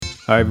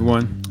Hi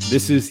everyone.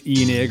 This is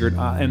Ian Eggert.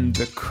 I am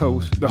the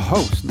host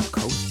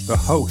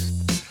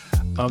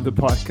of the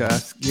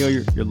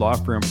podcast, your law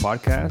firm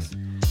podcast.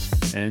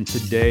 And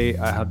today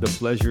I have the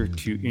pleasure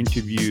to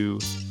interview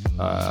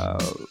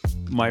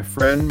my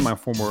friend, my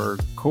former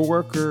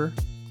coworker,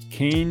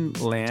 Kane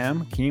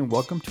Lam. Kane,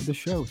 welcome to the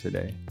show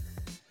today.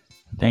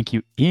 Thank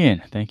you,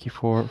 Ian. Thank you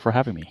for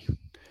having me.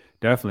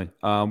 Definitely.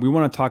 We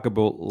want to talk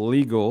about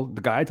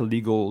the guide to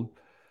legal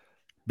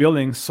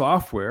building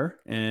software.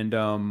 And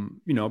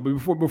but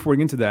before we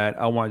get into that,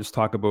 I want to just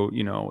talk about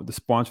the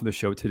sponsor of the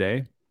show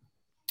today.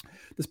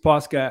 This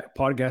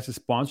podcast is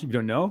sponsored, if you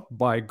don't know,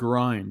 by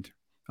Grind.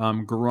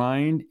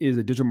 Grind is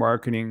a digital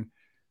marketing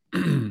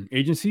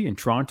agency in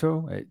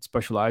Toronto. It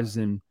specializes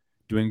in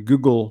doing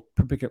Google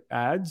pickup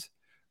ads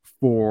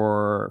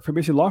for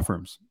basically law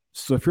firms.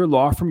 So if you're a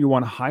law firm, you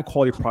want high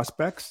quality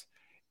prospects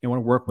and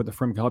want to work with a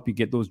firm to help you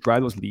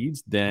drive those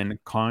leads, then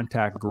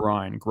contact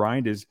Grind.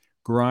 Grind is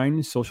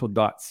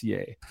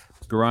grindsocial.ca.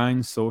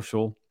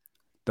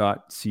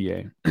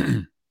 Grindsocial.ca.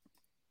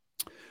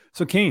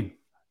 So, Kane,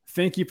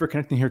 thank you for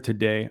connecting here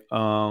today.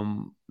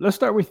 Let's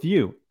start with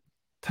you.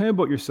 Tell me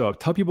about yourself.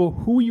 Tell people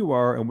who you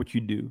are and what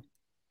you do.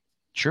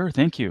 Sure,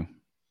 thank you.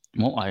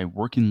 Well, I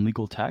work in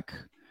legal tech.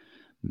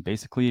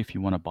 Basically, if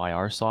you want to buy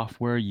our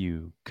software,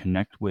 you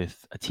connect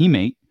with a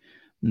teammate.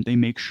 And they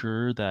make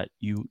sure that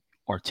you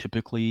are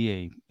typically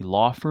a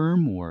law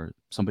firm or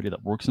somebody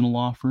that works in a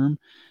law firm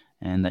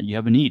and that you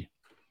have a need.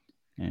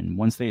 And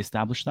once they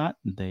establish that,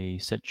 they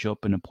set you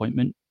up an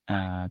appointment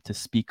to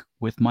speak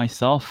with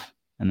myself.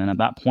 And then at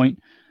that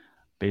point,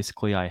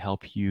 basically, I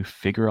help you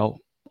figure out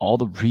all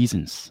the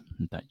reasons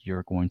that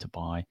you're going to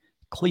buy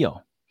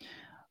Clio.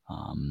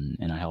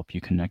 And I help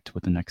you connect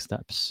with the next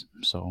steps.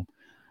 So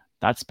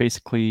that's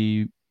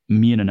basically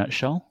me in a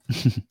nutshell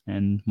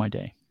and my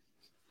day.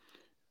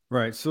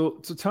 Right.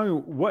 So tell me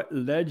what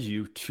led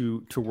you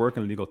to work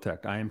in legal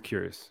tech. I am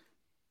curious.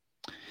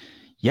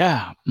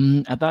 Yeah,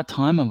 at that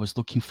time, I was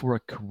looking for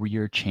a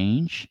career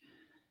change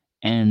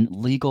and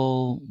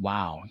legal.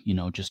 Wow,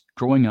 just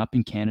growing up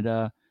in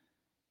Canada,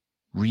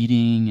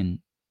 reading and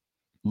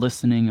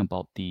listening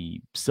about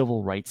the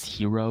civil rights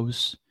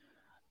heroes,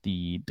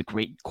 the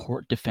great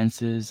court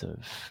defenses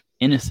of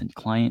innocent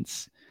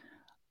clients.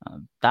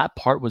 That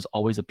part was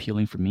always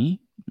appealing for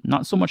me,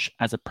 not so much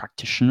as a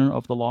practitioner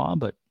of the law,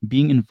 but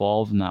being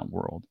involved in that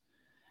world.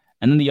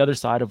 And then the other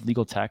side of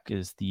legal tech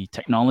is the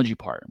technology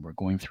part. We're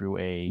going through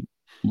a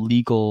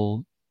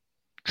legal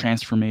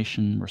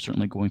transformation. We're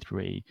certainly going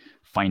through a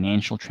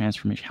financial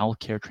transformation,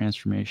 healthcare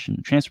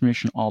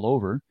transformation all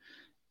over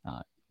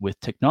with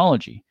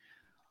technology.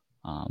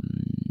 Um,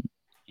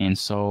 and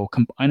so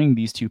combining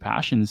these two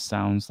passions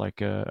sounds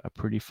like a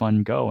pretty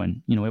fun go.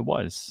 And, it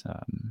was.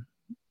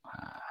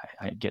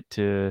 I get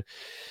to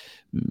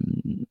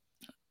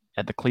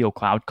at the Clio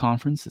Cloud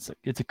Conference.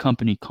 It's a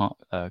company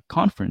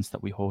conference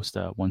that we host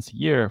once a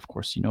year. Of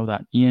course, you know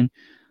that, Ian.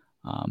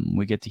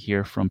 We get to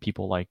hear from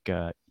people like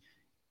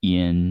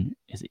Ian.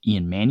 Is it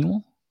Ian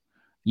Manuel?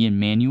 Ian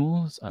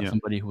Manuel is Yeah.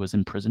 somebody who was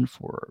in prison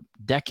for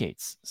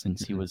decades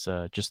since he Mhm. was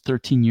just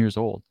 13 years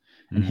old,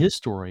 and Mhm. his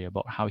story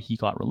about how he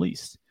got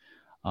released.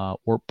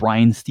 Or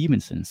Brian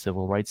Stevenson,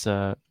 civil rights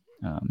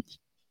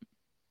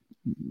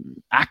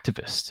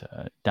activist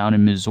down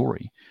in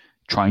Missouri,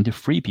 trying to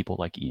free people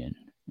like Ian.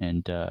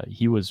 And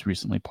he was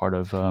recently part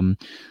of a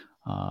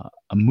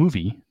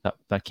movie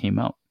that came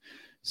out.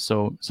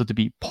 So to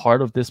be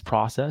part of this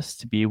process,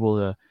 to be able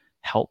to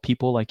help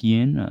people like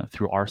Ian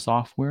through our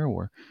software,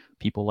 or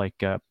people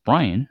like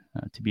Brian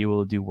to be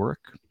able to do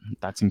work,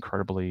 that's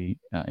incredibly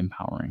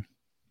empowering.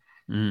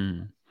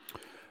 Mm.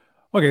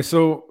 Okay,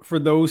 so for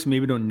those who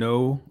maybe don't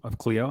know of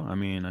Clio, I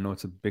mean, I know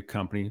it's a big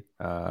company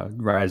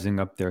rising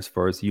up there as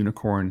far as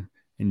unicorn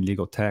in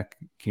legal tech,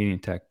 Canadian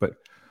tech, but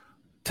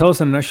tell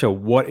us in a nutshell,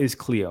 what is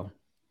Clio?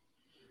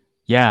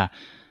 Yeah,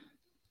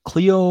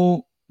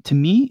 Clio, to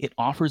me, it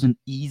offers an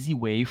easy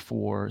way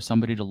for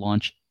somebody to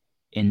launch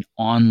an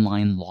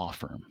online law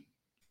firm.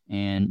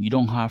 And you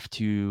don't have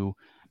to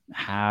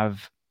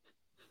have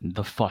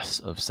the fuss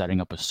of setting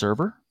up a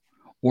server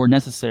or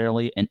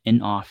necessarily an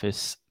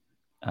in-office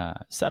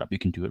setup. You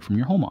can do it from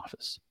your home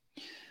office.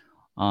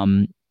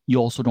 You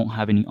also don't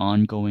have any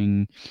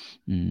ongoing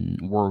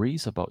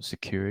worries about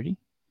security.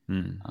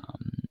 Mm.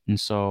 And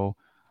so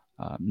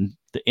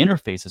the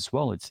interface as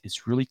well,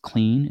 it's really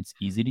clean, it's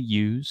easy to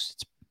use,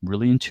 it's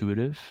really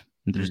intuitive.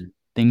 And there's Mm.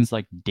 things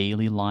like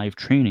daily live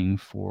training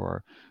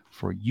for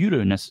you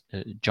to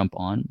jump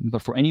on,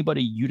 but for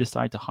anybody you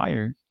decide to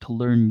hire to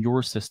learn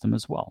your system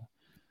as well.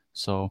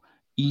 So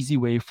easy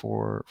way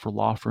for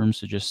law firms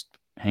to just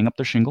hang up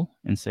their shingle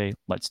and say,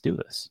 let's do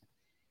this.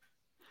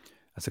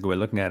 That's a good way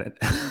of looking at it.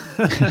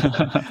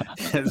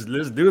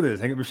 Let's do this.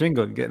 Hang up your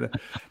shingle, get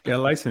a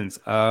license.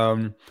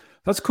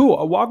 That's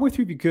cool. Walk me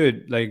through if you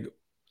could. Like,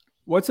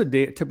 what's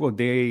typical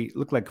day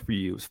look like for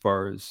you as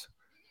far as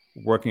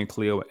working at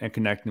Clio and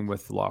connecting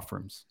with law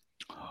firms?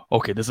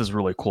 Okay, this is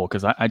really cool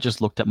because I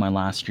just looked at my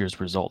last year's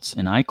results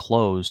and I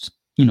closed.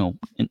 And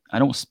I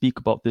don't speak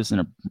about this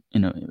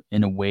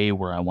in a way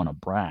where I want to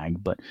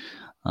brag, but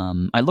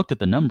I looked at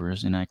the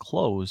numbers and I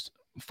closed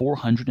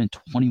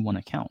 421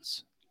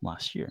 accounts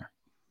last year.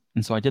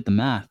 And so I did the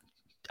math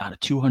out of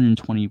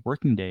 220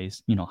 working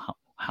days,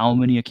 how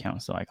many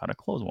accounts do I got to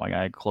close? Well, I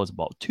got to close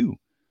about two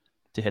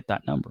to hit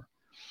that number.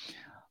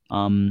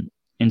 Um,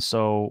 and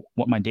so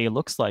what my day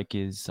looks like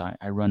is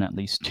I run at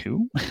least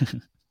two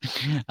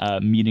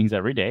meetings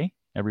every day,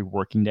 every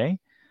working day,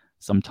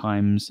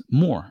 sometimes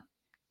more,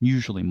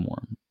 usually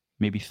more,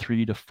 maybe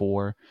 3 to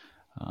 4,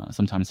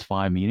 sometimes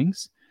 5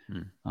 meetings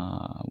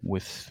Mm,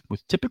 with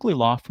typically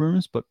law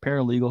firms, but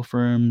paralegal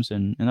firms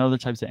and other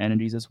types of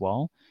entities as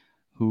well,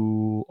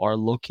 who are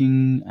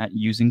looking at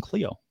using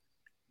Clio.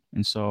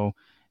 And so,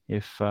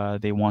 if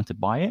they want to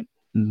buy it,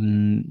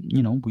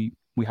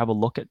 we have a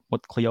look at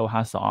what Clio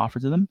has to offer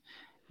to them,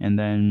 and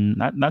then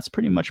that's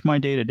pretty much my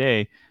day to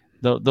day.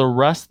 The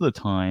rest of the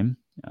time,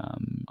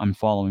 I'm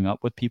following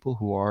up with people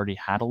who already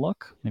had a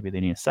look. Maybe they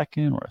need a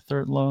second or a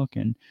third look,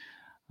 and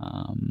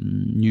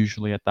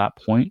usually at that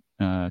point,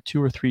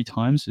 2 or 3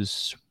 times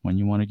is when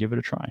you want to give it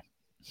a try.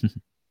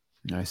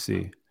 I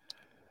see.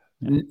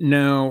 Yeah,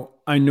 Now,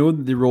 I know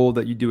that the role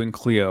that you do in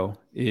Clio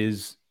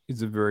is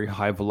a very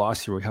high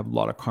velocity where we have a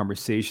lot of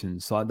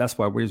conversations. So that's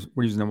why we're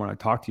using I want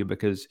to talk to you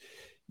because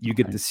you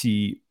get okay. to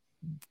see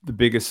the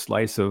biggest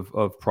slice of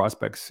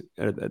prospects,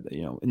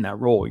 in that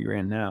role you're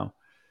in now.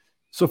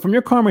 So, from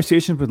your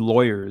conversations with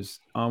lawyers,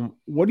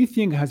 what do you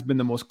think has been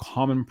the most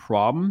common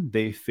problem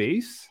they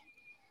face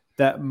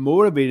that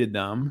motivated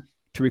them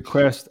to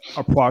request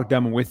a product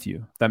demo with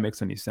you? If that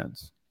makes any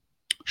sense.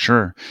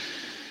 Sure.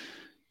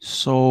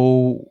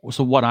 So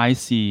what I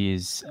see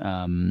is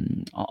a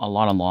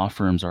lot of law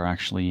firms are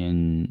actually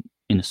in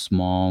a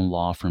small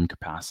law firm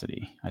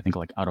capacity. I think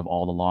like out of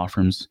all the law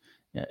firms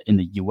in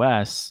the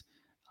U.S.,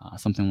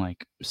 something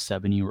like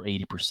 70 or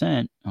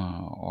 80%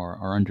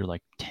 are under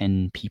like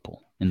 10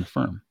 people in the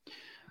firm.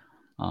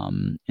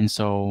 And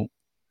so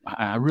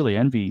I really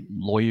envy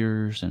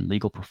lawyers and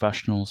legal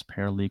professionals,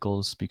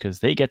 paralegals, because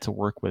they get to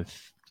work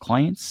with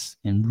clients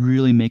and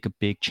really make a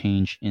big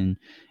change in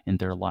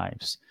their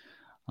lives.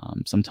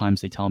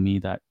 Sometimes they tell me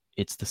that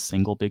it's the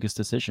single biggest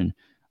decision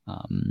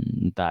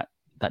that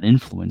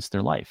influenced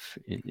their life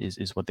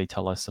is what they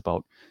tell us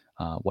about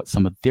what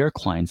some of their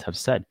clients have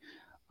said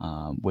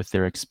with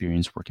their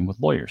experience working with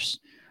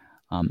lawyers.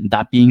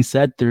 That being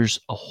said,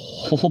 there's a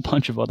whole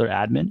bunch of other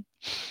admin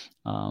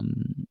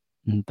um,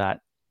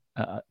 that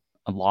a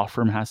law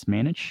firm has to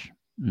manage,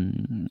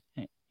 mm,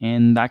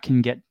 and that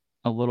can get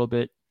a little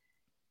bit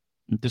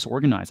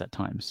disorganized at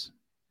times.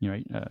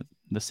 Right?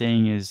 The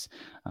saying is,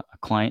 a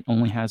client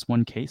only has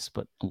one case,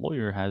 but a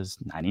lawyer has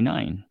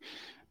 99.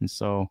 And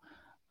so,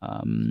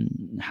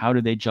 how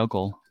do they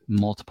juggle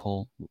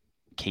multiple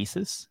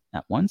cases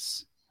at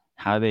once?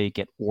 How do they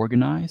get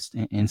organized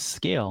and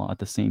scale at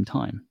the same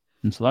time?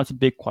 And so that's a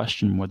big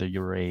question whether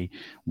you're a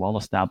well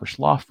established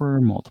law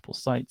firm, multiple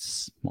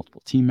sites,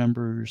 multiple team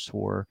members,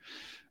 or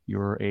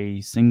you're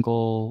a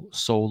single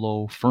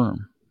solo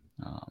firm.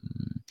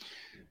 Um,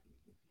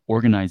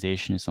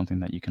 Organization is something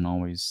that you can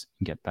always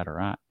get better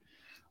at,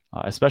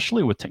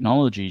 especially with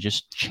technology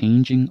just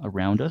changing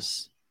around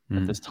us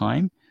at this Mm,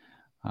 time.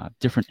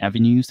 Different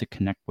avenues to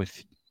connect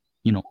with,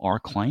 our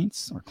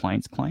clients'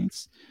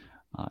 clients,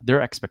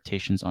 their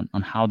expectations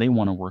on how they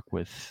want to work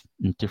with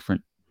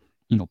different,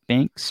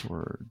 banks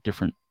or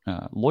different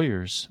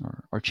lawyers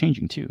are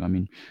changing too. I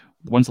mean,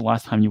 when's the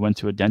last time you went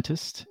to a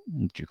dentist?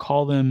 Did you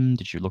call them?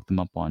 Did you look them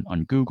up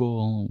on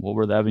Google? What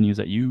were the avenues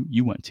that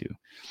you went to?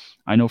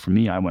 I know for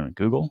me, I went on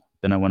Google,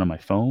 then I went on my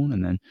phone,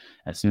 and then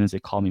as soon as they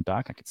called me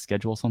back, I could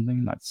schedule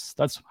something.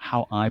 That's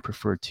how I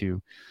prefer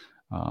to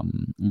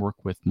work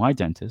with my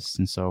dentist,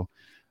 and so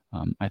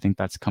I think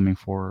that's coming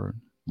for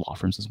law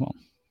firms as well.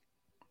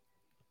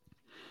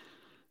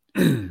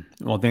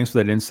 well, thanks for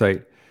that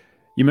insight.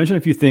 You mentioned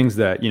a few things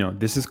that,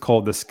 this is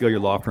called the Scale Your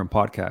Law Firm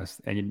podcast.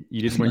 And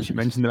you just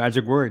mentioned the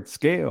magic word,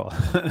 scale.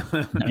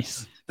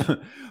 Nice.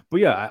 But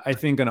yeah, I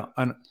think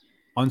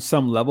on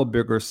some level,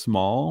 big or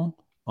small,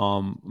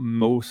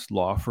 most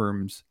law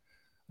firms,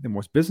 I think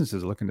most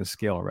businesses are looking to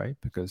scale, right?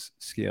 Because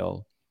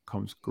scale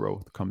comes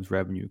growth, comes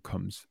revenue,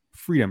 comes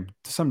freedom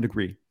to some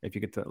degree if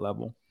you get to that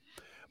level.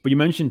 But you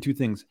mentioned two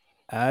things: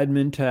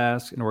 admin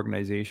task and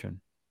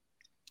organization.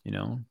 You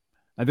know,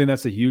 I think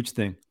that's a huge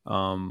thing. A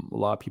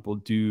lot of people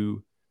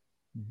do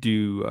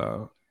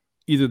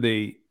either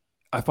they.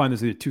 I find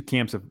there's two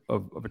camps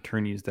of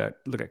attorneys that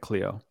look at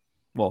Clio.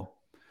 Well,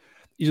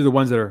 either the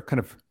ones that are kind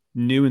of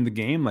new in the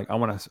game, like I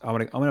want to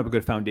have a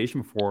good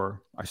foundation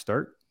before I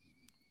start,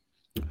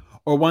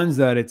 or ones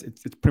that it's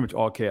pretty much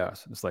all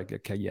chaos. It's like,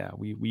 okay, yeah,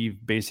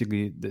 we've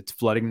basically it's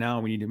flooding now.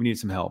 We need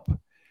some help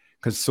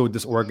because it's so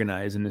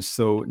disorganized and it's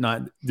so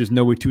not. There's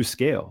no way to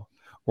scale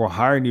or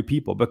hire new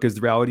people because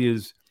the reality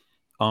is,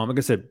 like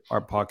I said,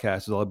 our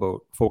podcast is all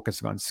about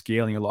focusing on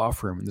scaling your law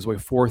firm. And there's only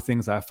four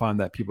things I find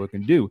that people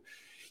can do.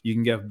 You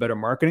can get better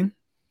marketing,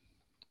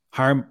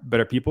 hire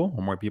better people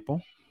or more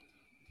people,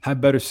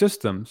 have better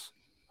systems,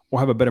 or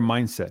have a better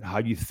mindset.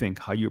 How do you think?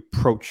 How you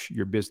approach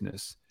your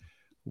business?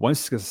 One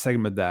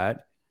segment of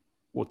that,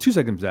 well, two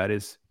segments of that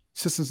is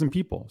systems and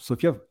people. So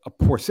if you have a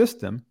poor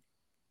system,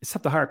 it's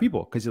tough to hire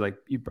people because you're like,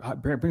 you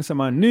bring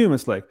someone new and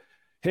it's like,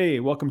 hey,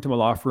 welcome to my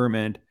law firm.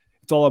 And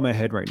it's all in my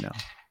head right now.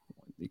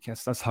 You can't,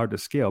 that's hard to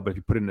scale. But if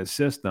you put it in a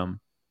system,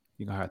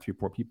 you can hire three,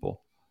 four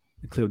people.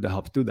 And Clio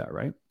helps do that,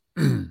 right?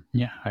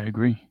 Yeah, I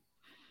agree.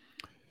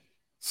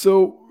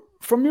 So,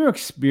 from your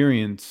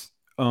experience,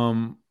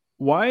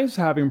 why is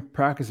having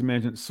practice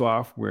management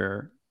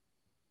software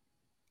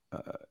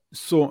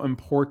so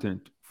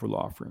important for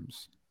law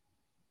firms?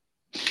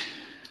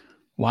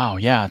 Wow,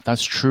 yeah,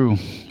 that's true.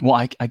 Well,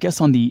 I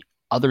guess on the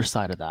other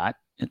side of that,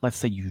 let's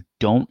say you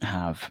don't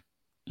have,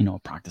 a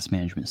practice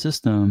management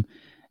system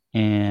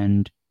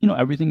and,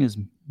 everything is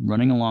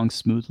running along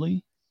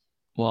smoothly.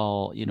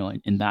 Well,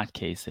 in that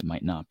case, it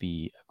might not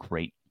be a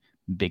great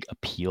big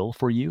appeal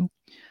for you,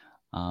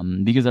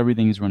 because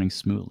everything is running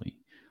smoothly.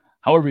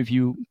 However, if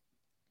you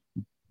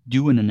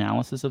do an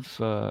analysis of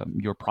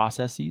your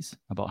processes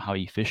about how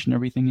efficient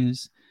everything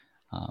is,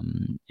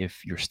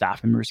 if your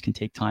staff members can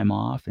take time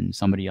off and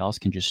somebody else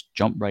can just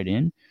jump right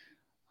in,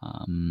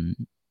 um,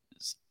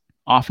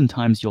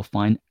 oftentimes you'll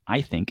find,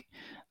 I think,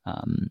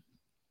 um,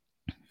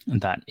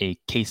 that a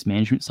case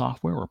management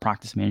software or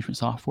practice management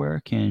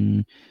software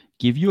can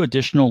give you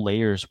additional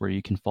layers where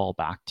you can fall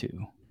back to,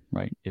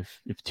 right? If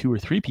two or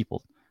three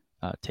people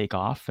take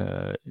off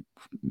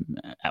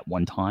at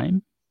one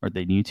time, or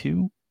they need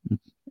to,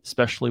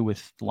 especially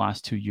with the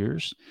last 2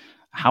 years,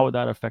 how would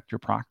that affect your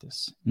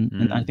practice?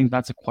 And I Mm, think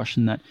that's a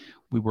question that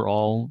we were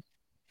all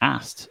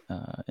asked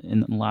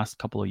in the last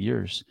couple of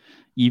years,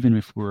 even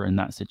if we're in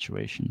that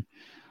situation.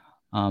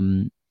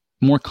 Um,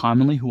 More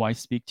commonly, who I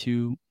speak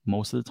to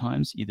most of the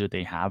times, either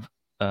they have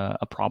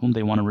a problem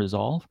they want to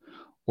resolve,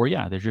 or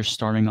yeah, they're just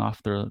starting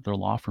off their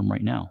law firm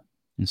right now.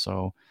 And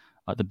so,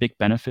 the big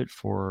benefit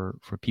for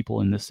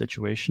people in this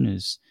situation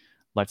is,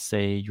 let's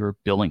say your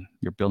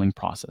billing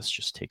process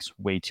just takes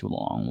way too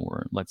long,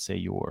 or let's say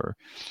your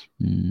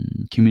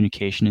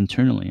communication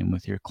internally and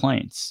with your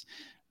clients.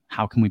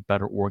 How can we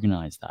better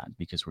organize that?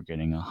 Because we're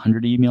getting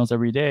 100 emails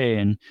every day,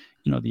 and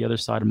the other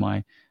side of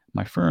my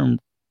firm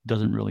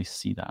doesn't really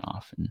see that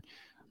often,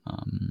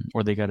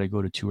 or they got to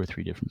go to two or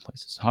three different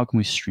places. How can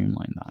we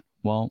streamline that?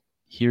 Well,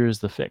 here's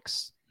the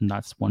fix, and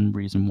that's one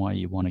reason why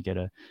you want to get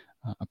a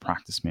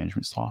practice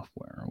management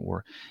software.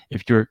 Or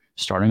if you're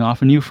starting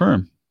off a new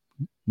firm,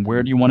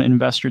 where mm, do you want to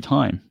invest your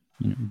time?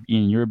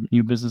 In your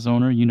new business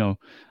owner,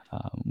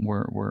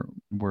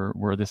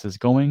 where this is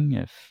going.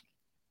 If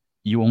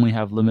you only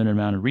have limited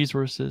amount of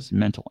resources,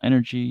 mental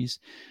energies,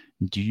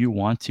 do you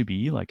want to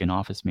be like an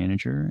office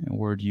manager,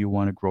 or do you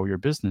want to grow your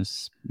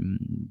business,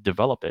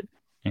 develop it,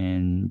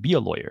 and be a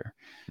lawyer?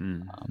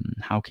 mm.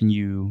 How can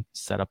you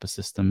set up a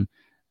system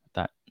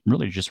that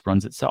really just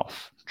runs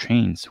itself,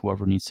 trains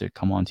whoever needs to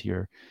come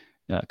into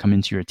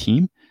your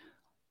team,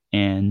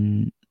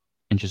 and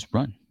just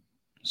run?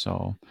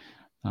 So,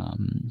 a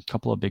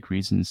couple of big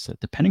reasons,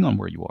 depending on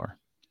where you are.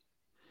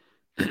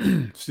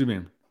 Excuse me.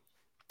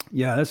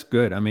 Yeah, that's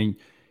good. I mean,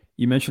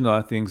 you mentioned a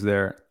lot of things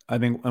there. I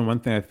think, and one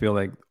thing I feel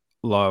like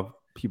a lot of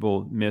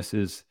people miss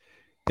is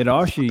it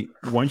actually,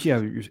 once you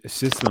have your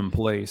system in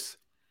place,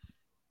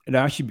 it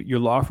actually, your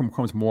law firm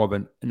becomes more of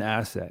an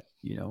asset,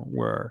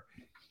 where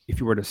if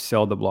you were to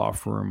sell the law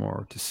firm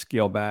or to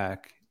scale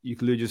back, you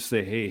could literally just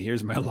say, hey,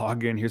 here's my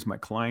login, here's my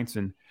clients,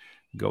 and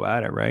go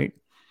at it, right?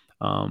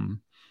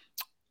 Um,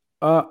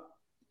 uh,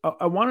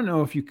 I want to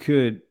know if you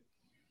could,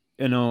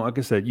 like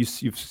I said,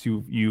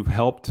 you've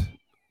helped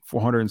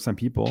 400 and some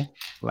people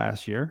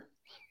last year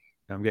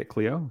get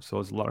Clio. So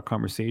it's a lot of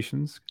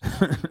conversations.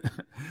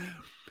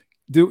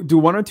 Do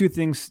one or two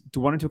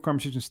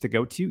conversations stick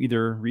out to you,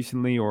 either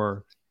recently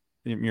or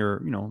in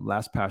your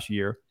last past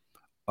year,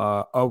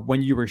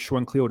 when you were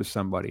showing Clio to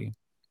somebody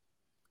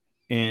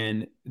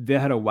and they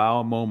had a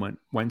wow moment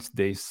once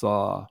they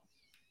saw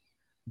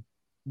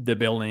the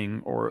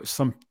billing or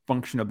some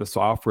function of the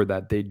software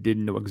that they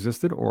didn't know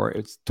existed, or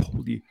it's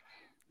totally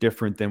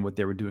different than what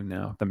they were doing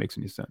now? If that makes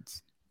any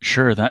sense.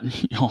 Sure, that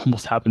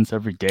almost happens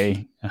every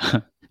day.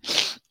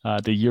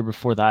 The year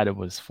before that, it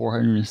was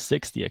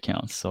 460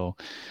 accounts. So,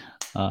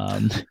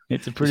 um,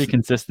 it's a pretty It's-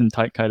 consistent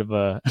type kind of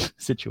a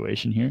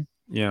situation here.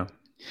 yeah.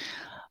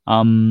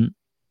 Um,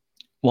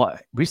 well,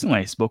 recently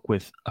I spoke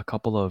with a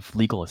couple of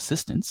legal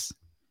assistants,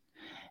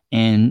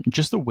 and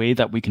just the way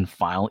that we can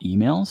file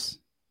emails,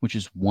 which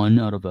is one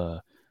out of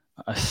a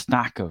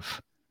stack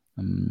of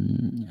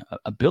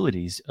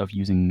abilities of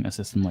using a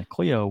system like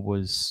Clio,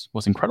 was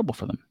incredible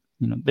for them.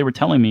 They were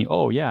telling me,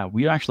 "Oh yeah,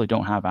 we actually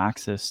don't have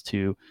access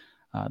to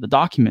the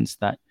documents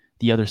that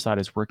the other side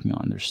is working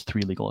on. There's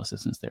three legal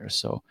assistants there.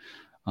 So,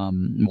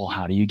 well,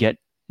 how do you get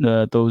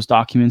those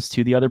documents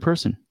to the other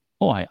person?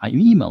 Oh, I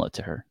email it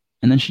to her,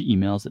 and then she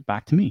emails it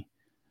back to me.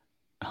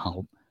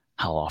 How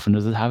how often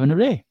does it happen a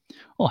day?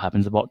 Well, it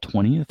happens about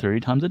 20 to 30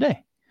 times a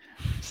day.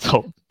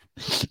 So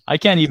I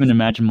can't even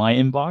imagine my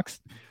inbox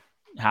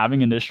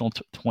having an additional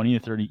 20 to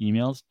 30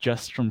 emails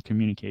just from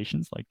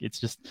communications. Like, it's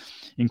just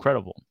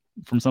incredible.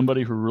 From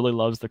somebody who really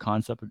loves the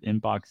concept of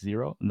inbox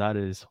zero, that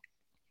is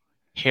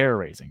hair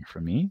raising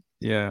for me.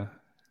 Yeah.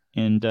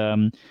 And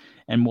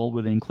well,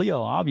 within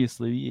Clio,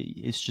 obviously,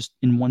 it's just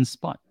in one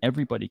spot.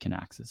 Everybody can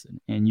access it,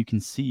 and you can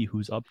see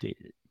who's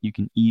updated. You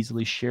can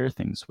easily share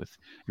things with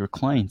your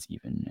clients,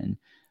 even, and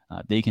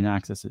they can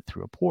access it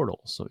through a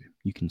portal, so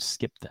you can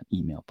skip that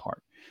email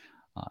part.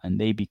 And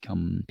they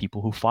become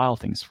people who file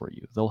things for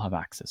you. They'll have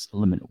access a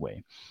limited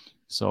way.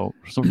 So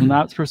from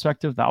that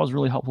perspective, that was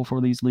really helpful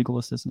for these legal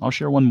assistants. I'll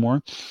share one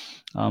more.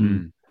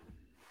 Um,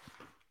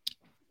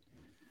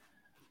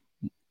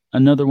 Mm.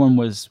 Another one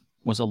was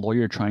a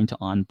lawyer trying to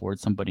onboard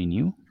somebody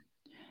new.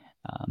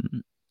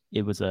 Um,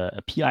 it was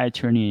a PI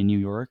attorney in New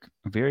York,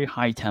 very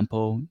high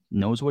tempo,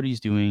 knows what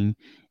he's doing,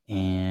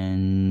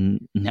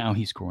 and now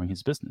he's growing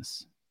his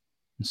business.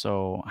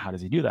 So how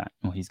does he do that?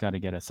 Well, he's got to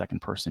get a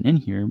second person in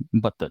here,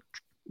 but the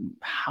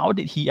how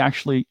did he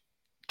actually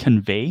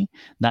convey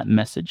that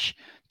message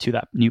to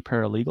that new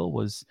paralegal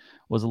was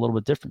a little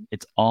bit different.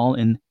 It's all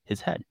in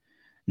his head.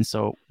 And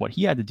so what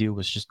he had to do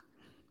was just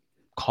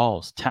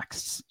calls,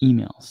 texts,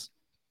 emails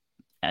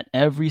at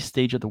every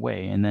stage of the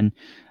way. And then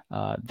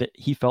that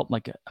he felt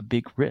like a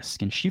big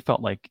risk, and she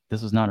felt like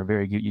this was not a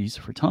very good use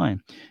of her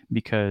time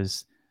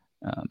because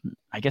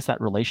I guess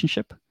that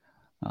relationship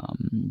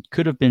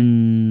could have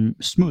been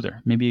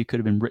smoother. Maybe it could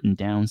have been written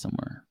down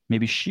somewhere.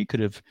 Maybe she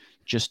could have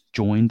just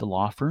joined the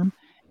law firm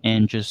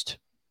and just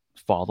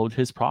followed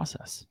his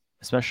process,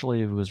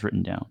 especially if it was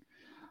written down.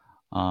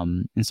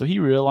 And so he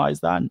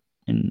realized that,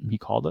 and he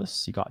called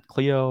us. He got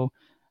Clio,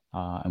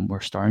 and we're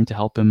starting to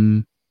help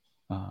him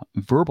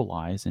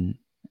verbalize and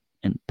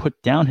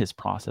put down his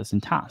process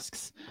and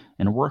tasks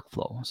and a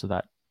workflow so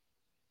that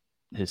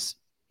his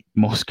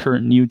most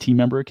current new team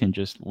member can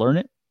just learn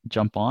it,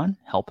 jump on,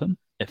 help him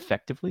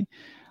effectively,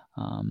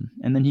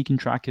 and then he can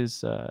track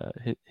his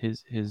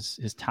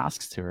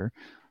tasks to her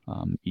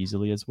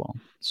easily as well.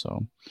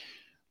 So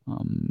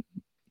um,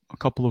 a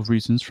couple of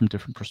reasons from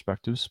different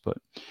perspectives, but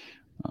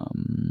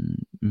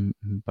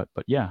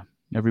yeah,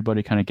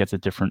 everybody kind of gets a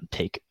different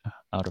take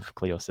out of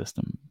Clio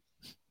system.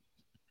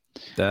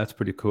 That's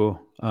pretty cool.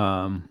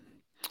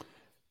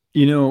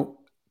 You know,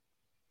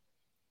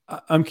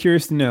 I'm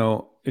curious to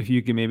know if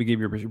you can maybe give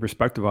your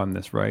perspective on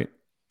this, right?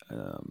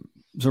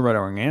 There's no right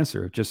or wrong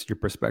answer, just your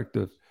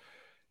perspective.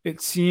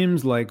 It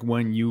seems like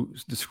when you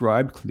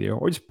described Clio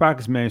or just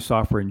practice managed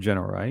software in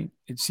general, right?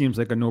 It seems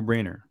like a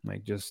no-brainer.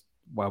 Like, just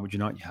why would you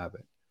not have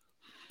it?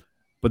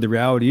 But the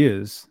reality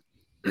is,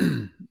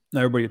 not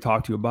everybody you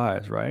talk to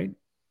buys, right?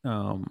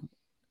 Um,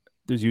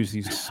 there's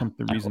usually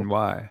something I reason hope.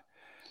 why.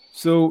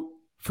 So,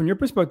 from your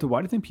perspective,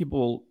 why do you think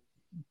people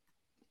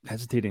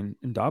hesitate in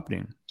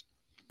adopting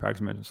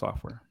practice management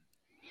software?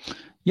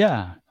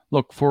 Yeah,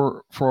 look,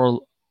 for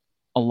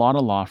a lot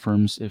of law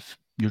firms, if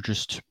you're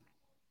just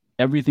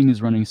everything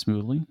is running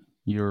smoothly,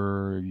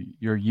 you're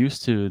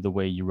used to the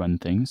way you run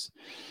things.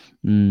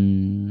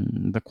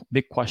 The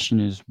big question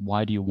is,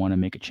 why do you want to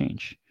make a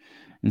change?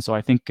 And so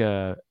I think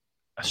a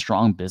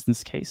strong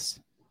business case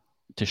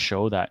to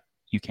show that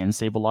you can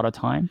save a lot of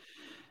time,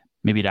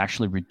 maybe to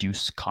actually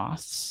reduce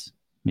costs.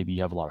 Maybe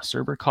you have a lot of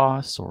server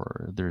costs,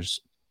 or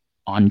there's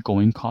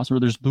ongoing costs, or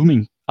there's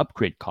looming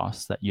upgrade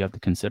costs that you have to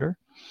consider,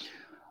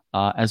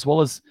 as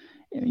well as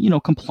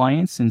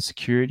compliance and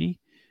security.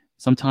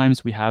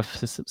 Sometimes we have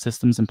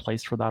systems in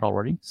place for that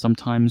already.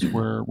 Sometimes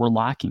we're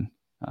lacking,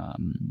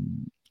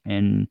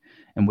 and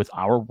and with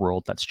our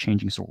world that's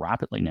changing so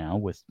rapidly now,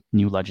 with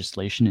new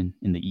legislation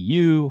in the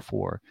EU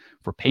for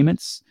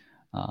payments,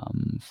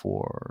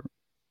 for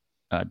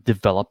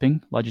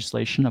developing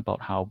legislation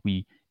about how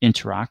we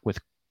interact with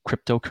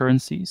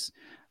cryptocurrencies,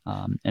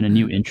 and a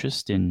new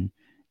interest in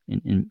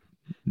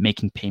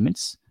making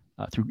payments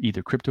through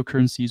either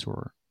cryptocurrencies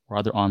or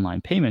other online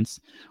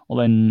payments. Well,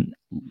 then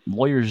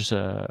lawyers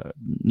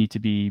need to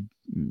be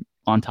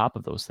on top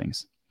of those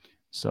things.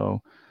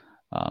 So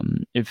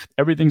if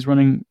everything's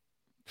running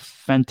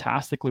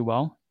fantastically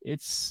well,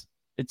 it's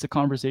a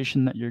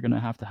conversation that you're going to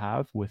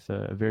have with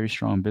a very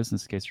strong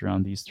business case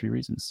around these three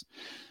reasons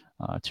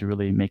to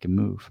really make a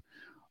move.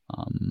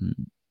 Um,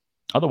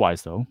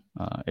 Otherwise, though,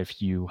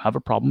 if you have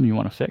a problem you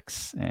want to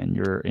fix and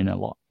you're in a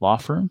law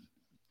firm,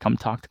 come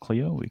talk to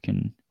Clio. We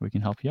can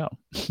help you out.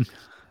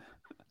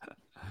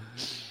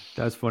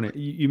 That's funny.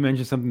 You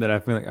mentioned something that I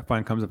feel like I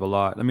find comes up a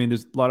lot. I mean,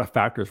 there's a lot of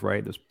factors,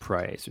 right? There's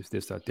price, there's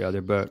this, that, the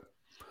other, but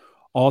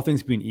all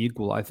things being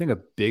equal, I think a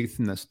big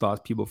thing that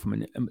stops people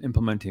from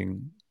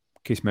implementing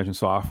case management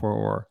software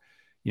or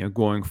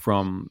going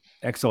from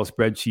Excel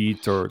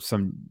spreadsheets or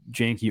some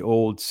janky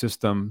old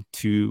system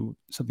to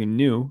something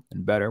new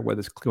and better, whether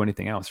it's Clio or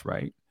anything else,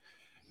 right?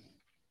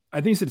 I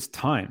think it's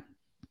time.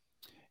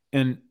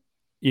 And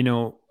I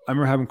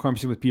remember having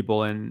conversations with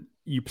people, and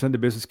you present the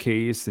business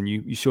case, and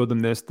you show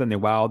them this, then they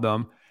wow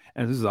them,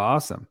 and this is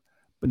awesome.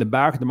 But in the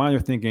back of the mind,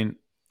 they're thinking,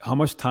 how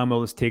much time will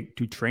this take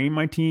to train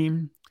my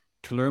team,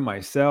 to learn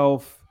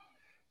myself,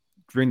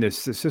 bring the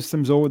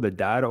systems over, the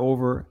data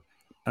over?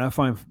 And I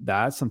find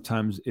that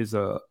sometimes is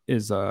a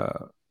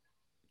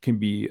can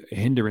be a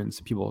hindrance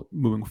to people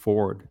moving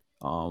forward.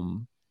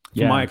 From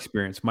my Yeah,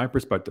 experience, my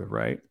perspective,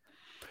 right?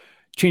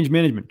 Change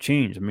management,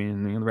 change. I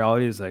mean, the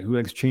reality is, like, who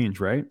likes change,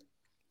 right?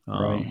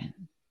 right. Um,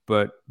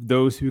 but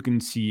those who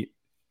can see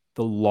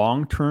the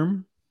long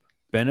term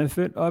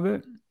benefit of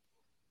it,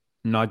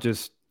 not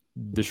just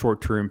the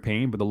short term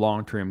pain, but the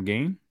long term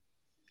gain.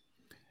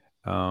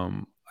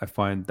 I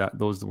find that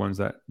those are the ones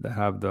that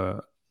have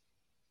the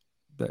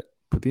that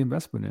put the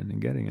investment in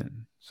and getting it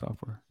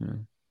software.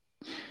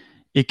 Yeah.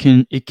 It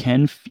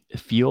can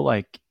feel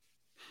like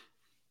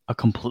a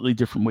completely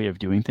different way of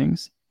doing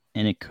things,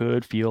 and it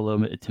could feel a little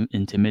bit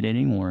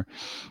intimidating, or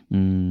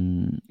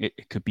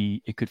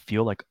it could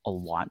feel like a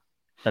lot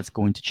that's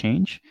going to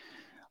change.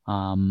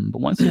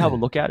 But once you have a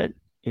look at it,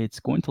 it's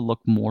going to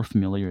look more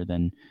familiar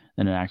than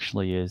it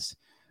actually is.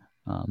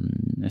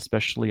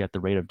 Especially at the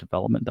rate of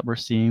development that we're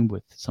seeing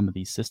with some of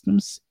these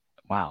systems.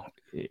 Wow,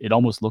 it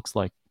almost looks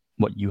like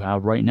what you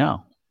have right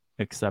now,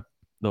 except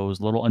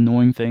those little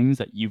annoying things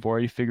that you've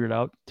already figured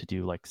out to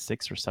do like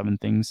 6 or 7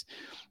 things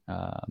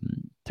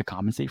to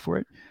compensate for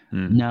it.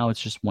 Mm. Now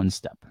it's just one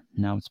step.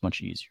 Now it's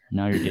much easier.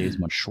 Now your day is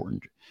much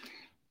shortened.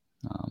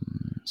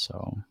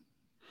 So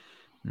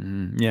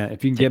Yeah,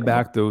 if you can take get a look.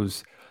 back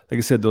those, like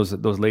I said, those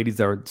ladies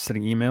that are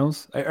sending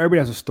emails. Everybody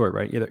has a story,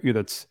 right? Either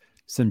it's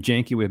some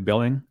janky way of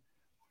billing,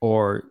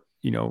 or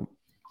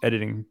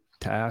editing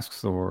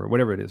tasks or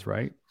whatever it is,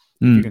 right?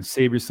 If you Mm, can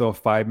save yourself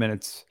 5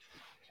 minutes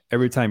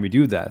every time you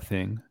do that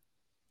thing,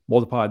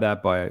 multiply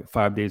that by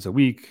 5 days a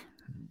week,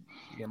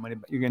 you get money.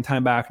 You're getting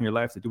time back in your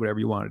life to do whatever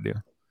you want to do.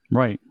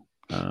 right.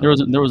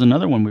 There was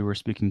another one we were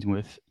speaking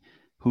with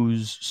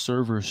whose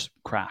servers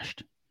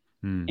crashed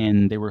Hmm.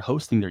 and they were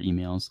hosting their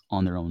emails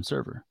on their own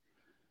server.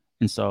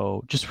 And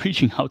so just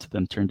reaching out to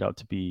them turned out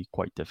to be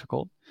quite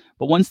difficult.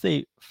 But once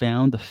they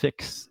found the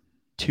fix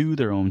to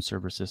their own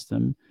server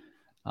system,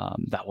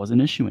 that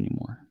wasn't an issue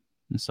anymore.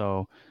 And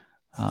so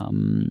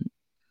um,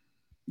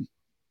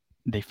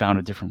 they found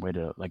a different way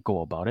to like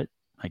go about it,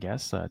 I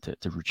guess, to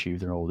retrieve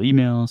their old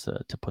emails,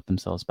 to put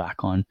themselves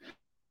back on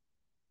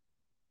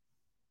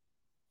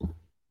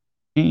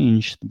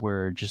change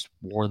where it just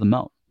wore them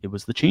out. It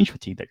was the change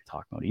fatigue that you're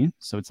talking about, Ian.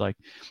 So it's like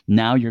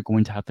now you're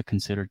going to have to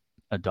consider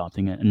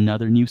adopting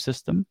another new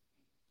system.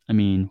 I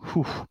mean,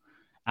 whew,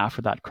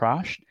 after that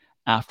crash,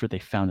 after they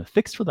found a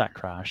fix for that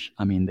crash,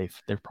 I mean, they've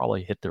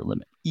probably hit their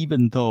limit,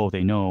 even though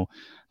they know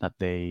that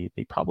they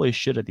probably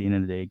should at the end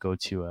of the day go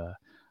to a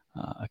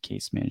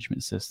case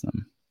management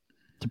system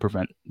to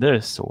prevent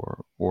this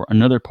or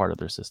another part of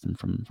their system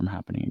from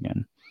happening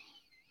again.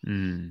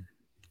 Mm.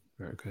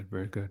 Very good.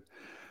 Very good.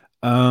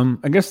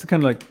 I guess to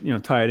kind of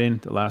like tie it in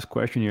to the last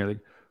question here, like,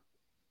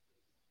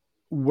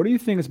 what do you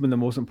think has been the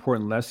most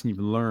important lesson you've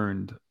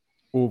learned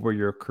over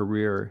your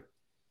career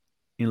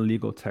in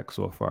legal tech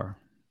so far?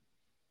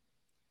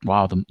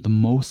 Wow, the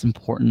most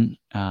important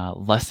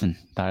lesson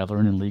that I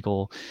learned in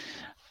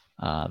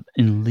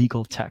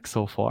legal tech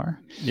so far.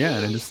 Yeah,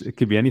 and it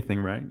could be anything,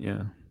 right?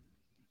 Yeah,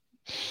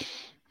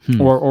 Hmm.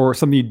 or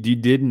something you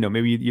didn't know.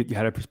 Maybe you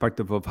had a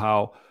perspective of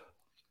how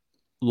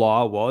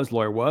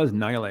lawyer was.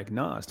 Now you're like,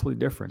 no, it's totally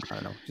different. I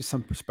don't know, just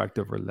some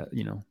perspective or I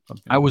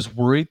something. was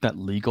worried that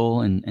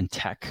legal and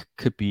tech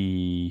could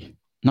be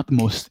not the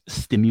most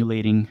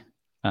stimulating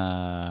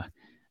uh,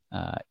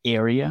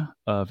 area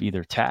of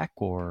either tech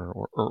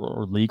or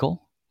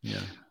legal.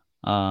 Yeah.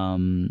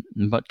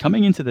 But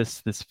coming into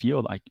this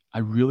field, I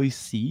really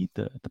see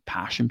the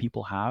passion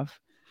people have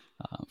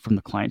from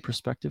the client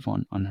perspective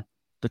on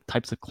the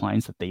types of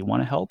clients that they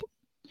want to help,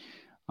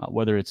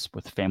 whether it's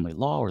with family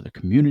law or the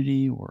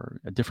community or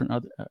a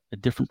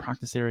different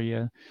practice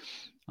area.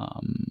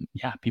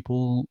 Yeah,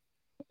 people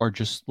are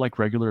just like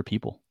regular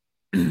people.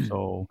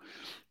 So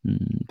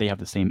they have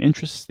the same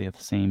interests, they have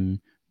the same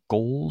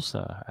goals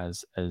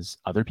as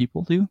other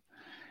people do.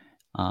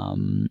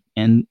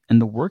 And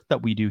the work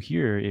that we do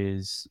here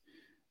is,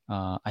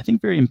 I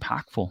think, very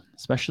impactful,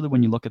 especially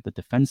when you look at the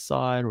defense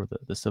side or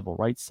the civil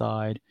rights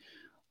side.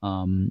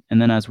 And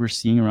then as we're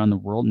seeing around the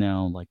world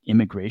now, like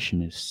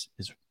immigration is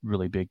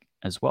really big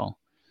as well.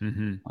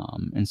 Hmm.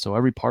 And so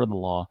every part of the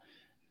law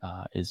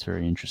is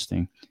very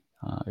interesting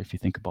if you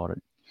think about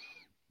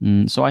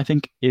it. So I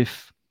think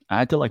if I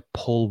had to like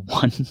pull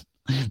one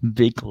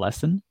big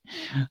lesson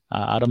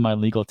out of my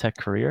legal tech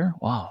career,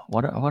 wow,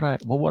 what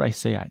would I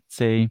say? I'd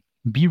say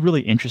be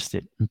really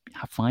interested,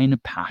 find a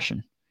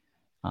passion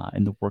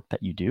in the work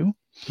that you do,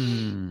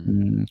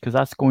 Hmm. because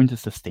that's going to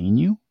sustain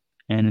you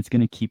and it's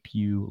going to keep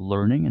you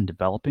learning and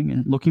developing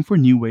and looking for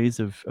new ways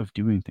of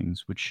doing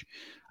things, which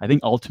I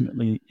think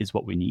ultimately is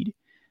what we need,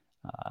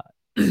 uh,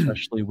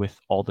 especially with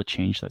all the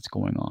change that's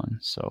going on.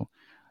 So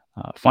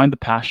find the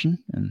passion,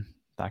 and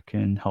that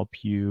can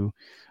help you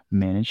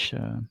manage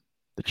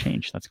the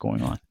change that's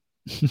going on.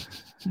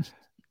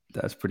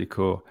 That's pretty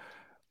cool.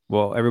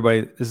 Well,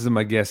 everybody, this is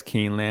my guest,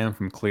 Kane Lam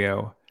from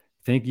Clio.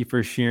 Thank you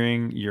for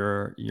sharing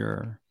your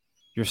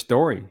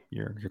story,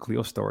 your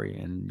Clio story,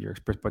 and your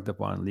perspective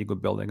on legal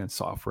building and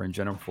software in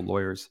general for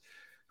lawyers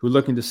who are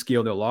looking to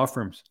scale their law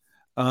firms.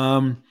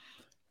 Um,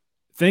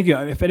 Thank you.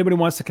 If anybody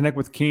wants to connect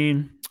with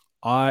Kane,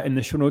 in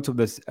the show notes of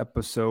this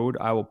episode,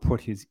 I will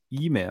put his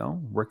email,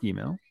 work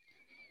email.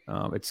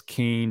 It's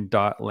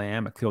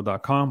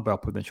kane.lam@clio.com, but I'll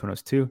put the show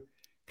notes too.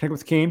 Connect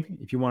with Kane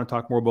if you want to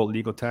talk more about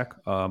legal tech,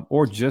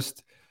 or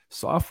just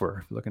software.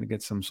 If you're looking to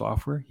get some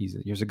software,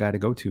 here's a guy to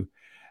go to.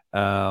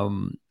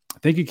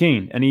 Thank you,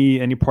 Kane.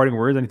 Any parting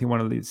words? Anything you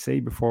want to say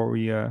before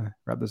we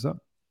wrap this up?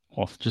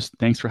 Well, just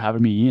thanks for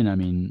having me, Ian. I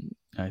mean,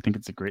 I think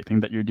it's a great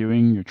thing that you're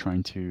doing. You're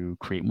trying to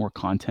create more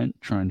content,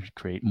 trying to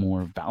create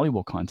more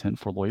valuable content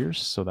for lawyers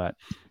so that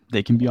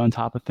they can be on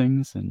top of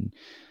things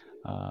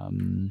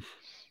um,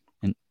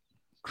 and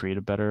create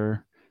a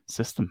better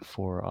system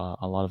for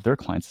a lot of their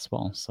clients as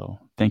well. So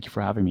thank you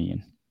for having me, Ian.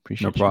 No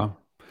Appreciate you. problem.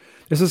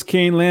 This is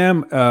Kane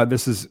Lam.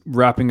 This is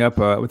wrapping up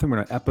with him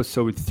on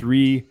episode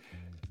 3,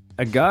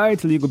 a guide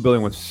to legal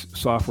billing with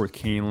software with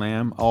Kane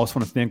Lam. I also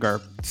want to thank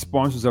our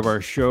sponsors of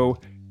our show,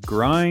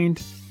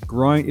 Grind.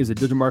 Grind is a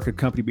digital marketing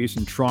company based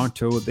in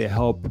Toronto. They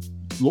help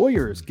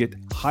lawyers get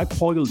high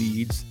quality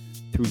leads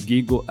through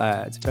Google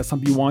ads. If that's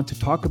something you want to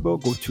talk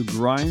about, go to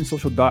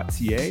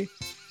grindsocial.ca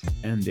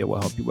and they will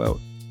help you out.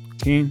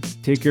 Kane,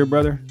 take care,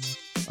 brother.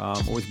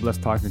 Always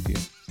blessed talking to you.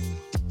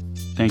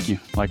 Thank you.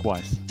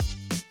 Likewise.